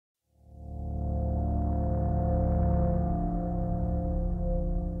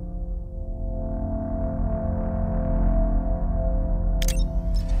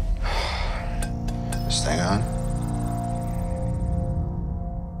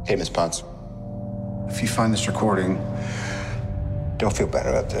Hey, Miss Potts. If you find this recording, don't feel bad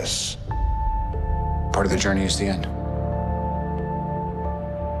about this. Part of the journey is the end.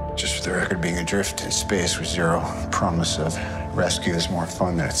 Just for the record, being adrift in space with zero promise of rescue is more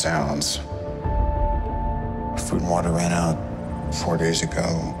fun than it sounds. Food and water ran out 4 days ago.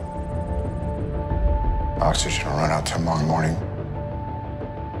 Oxygen will run out tomorrow morning.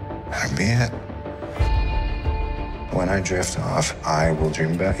 That'll be it. When I drift off, I will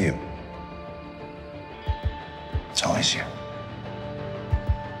dream about you. It's always you.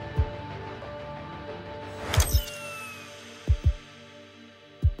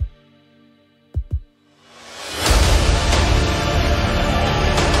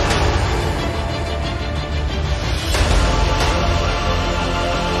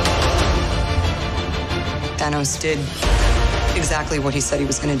 Thanos did exactly what he said he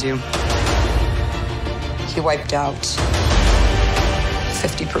was going to do. He wiped out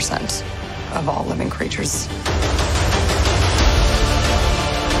 50% of all living creatures.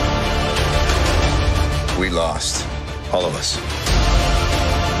 We lost, all of us.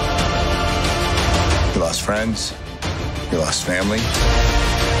 We lost friends, we lost family.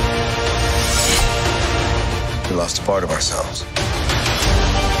 We lost a part of ourselves.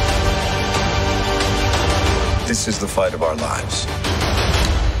 This is the fight of our lives.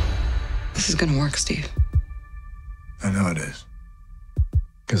 This is going to work, Steve. I know it is.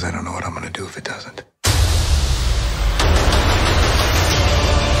 Because I don't know what I'm going to do if it doesn't.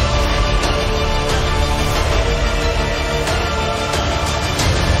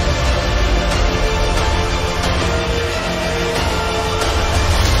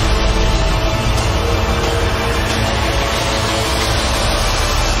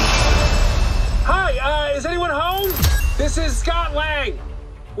 Hi, is anyone home? This is Scott Lang.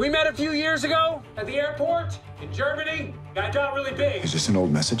 We met a few years ago at the airport in Germany. Got really big. Is this an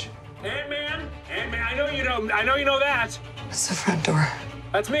old message? Ant-Man, I know you know that. It's the front door.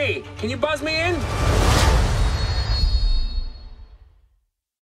 That's me. Can you buzz me in?